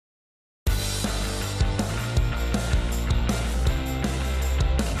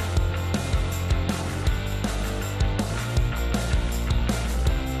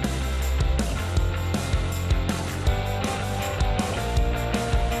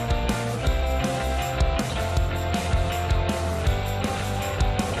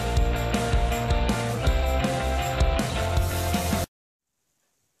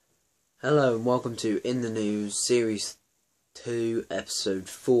Hello and welcome to In the News Series 2 Episode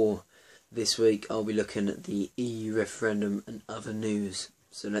 4. This week I'll be looking at the EU referendum and other news.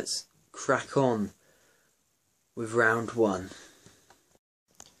 So let's crack on with round 1.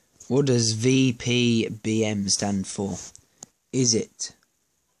 What does VPBM stand for? Is it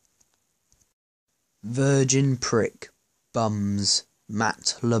Virgin Prick Bums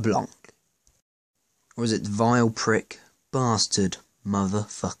Matt LeBlanc? Or is it Vile Prick Bastard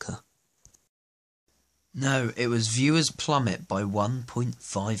Motherfucker? No, it was viewers plummet by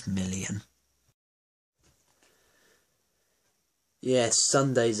 1.5 million. Yes,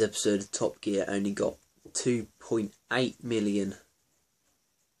 Sunday's episode of Top Gear only got 2.8 million.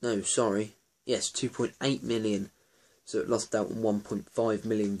 No, sorry. Yes, 2.8 million. So it lost out on 1.5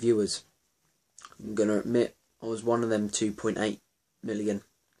 million viewers. I'm going to admit, I was one of them 2.8 million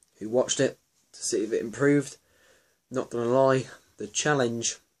who watched it to see if it improved. Not going to lie, the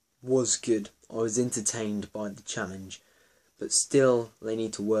challenge was good. I was entertained by the challenge, but still they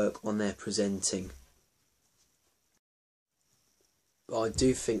need to work on their presenting. But I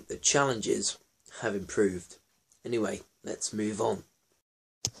do think the challenges have improved. Anyway, let's move on.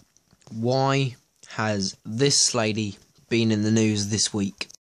 Why has this lady been in the news this week?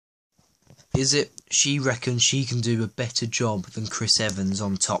 Is it she reckons she can do a better job than Chris Evans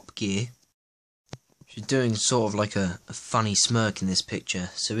on Top Gear? She's doing sort of like a funny smirk in this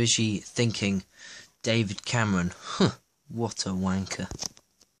picture. So is she thinking, David Cameron, what a wanker?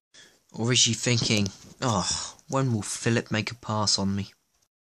 Or is she thinking, oh, when will Philip make a pass on me?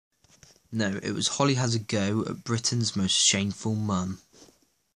 No, it was Holly has a go at Britain's most shameful mum.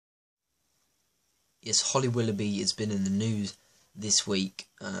 Yes, Holly Willoughby has been in the news this week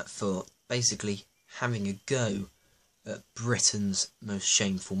for basically having a go at Britain's most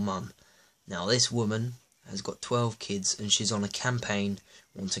shameful mum. Now, this woman has got 12 kids and she's on a campaign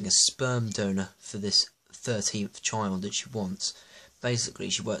wanting a sperm donor for this 13th child that she wants. Basically,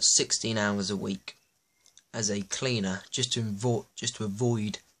 she works 16 hours a week as a cleaner just to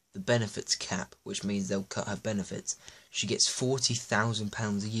avoid the benefits cap, which means they'll cut her benefits. She gets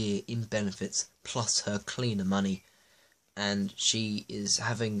 £40,000 a year in benefits plus her cleaner money, and she is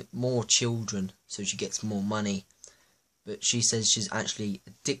having more children, so she gets more money. But she says she's actually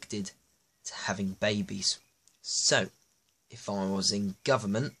addicted to having babies. So, if I was in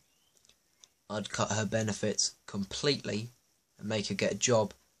government, I'd cut her benefits completely and make her get a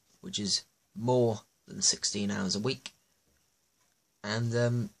job which is more than 16 hours a week,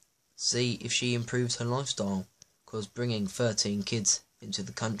 and see if she improves her lifestyle, because bringing 13 kids into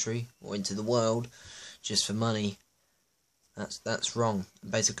the country or into the world just for money, that's wrong.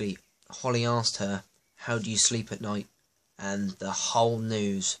 And basically, Holly asked her, how do you sleep at night? And the whole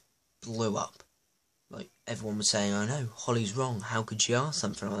news blew up. Like, everyone was saying, oh no, Holly's wrong, how could she ask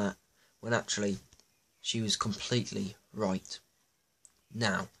something like that? When actually, she was completely right.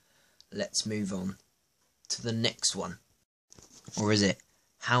 Now, let's move on to the next one. Or is it,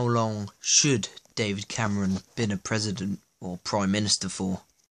 how long should David Cameron been a president or prime minister for?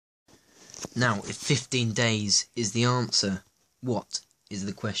 Now, if 15 days is the answer, what is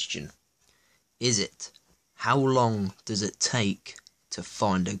the question? Is it, how long does it take to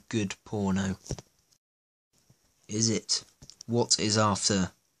find a good porno? Is it, what is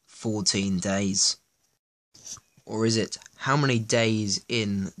after 14 days? Or is it, how many days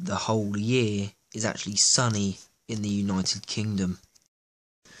in the whole year is actually sunny in the United Kingdom?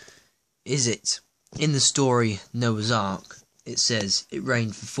 Is it, in the story Noah's Ark, it says it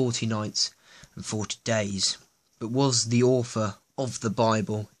rained for 40 nights and 40 days, but was the author of the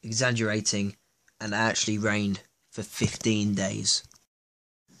Bible exaggerating and actually rained for 15 days?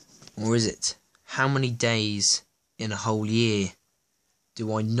 Or is it, how many days in a whole year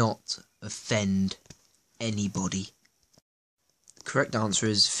do I not offend anybody? The correct answer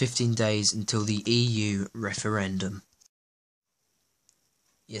is 15 days until the EU referendum.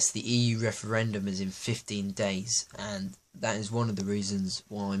 Yes, the EU referendum is in 15 days, and that is one of the reasons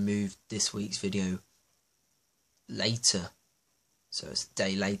why I moved this week's video later. So it's a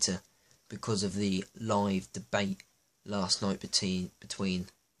day later, because of the live debate last night between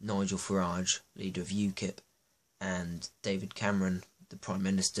Nigel Farage, leader of UKIP, and David Cameron, the Prime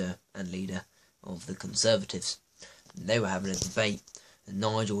Minister and leader of the Conservatives. And they were having a debate, and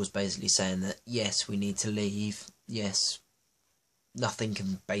Nigel was basically saying that, yes, we need to leave, yes, nothing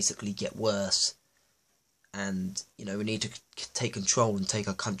can basically get worse, and, you know, we need to take control and take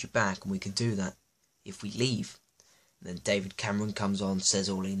our country back, and we can do that if we leave. And then David Cameron comes on, says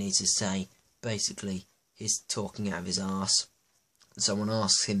all he needs to say. Basically, he's talking out of his arse. And someone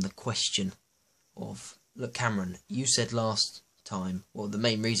asks him the question of, look, Cameron, you said last time, well, the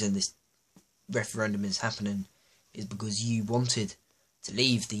main reason this referendum is happening is because you wanted to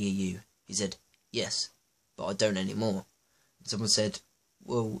leave the EU. He said, yes, but I don't anymore. And someone said,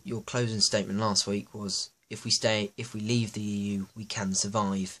 well, your closing statement last week was, if we leave the EU, we can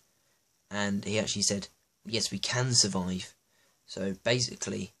survive. And he actually said, yes, we can survive. So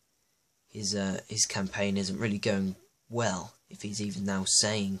basically, his campaign isn't really going well if he's even now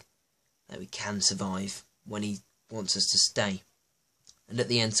saying that we can survive when he wants us to stay. And at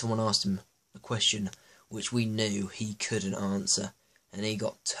the end, someone asked him a question which we knew he couldn't answer, and he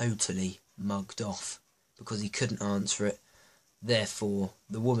got totally mugged off because he couldn't answer it. Therefore,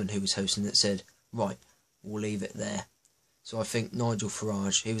 the woman who was hosting it said, right, we'll leave it there. So I think Nigel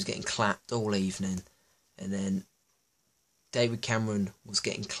Farage, he was getting clapped all evening, and then David Cameron was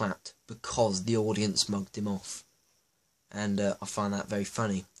getting clapped because the audience mugged him off. And I find that very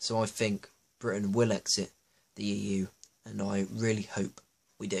funny. So I think Britain will exit the EU, and I really hope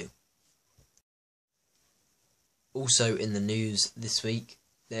we do. Also in the news this week,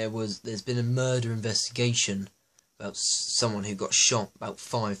 there's been a murder investigation about someone who got shot about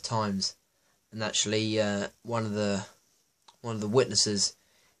 5 times, and actually one of the witnesses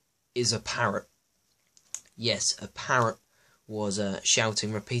is a parrot. Yes, a parrot was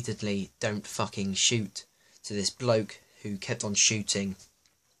shouting repeatedly, "Don't fucking shoot," to this bloke who kept on shooting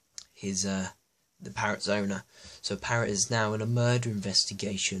his the parrot's owner. So parrot is now in a murder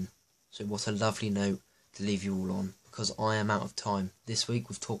investigation. So what a lovely note to leave you all on, because I am out of time. This week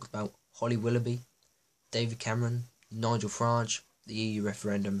we've talked about Holly Willoughby, David Cameron, Nigel Farage, the EU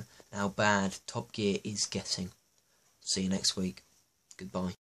referendum, and how bad Top Gear is getting. See you next week.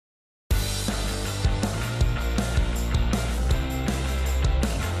 Goodbye.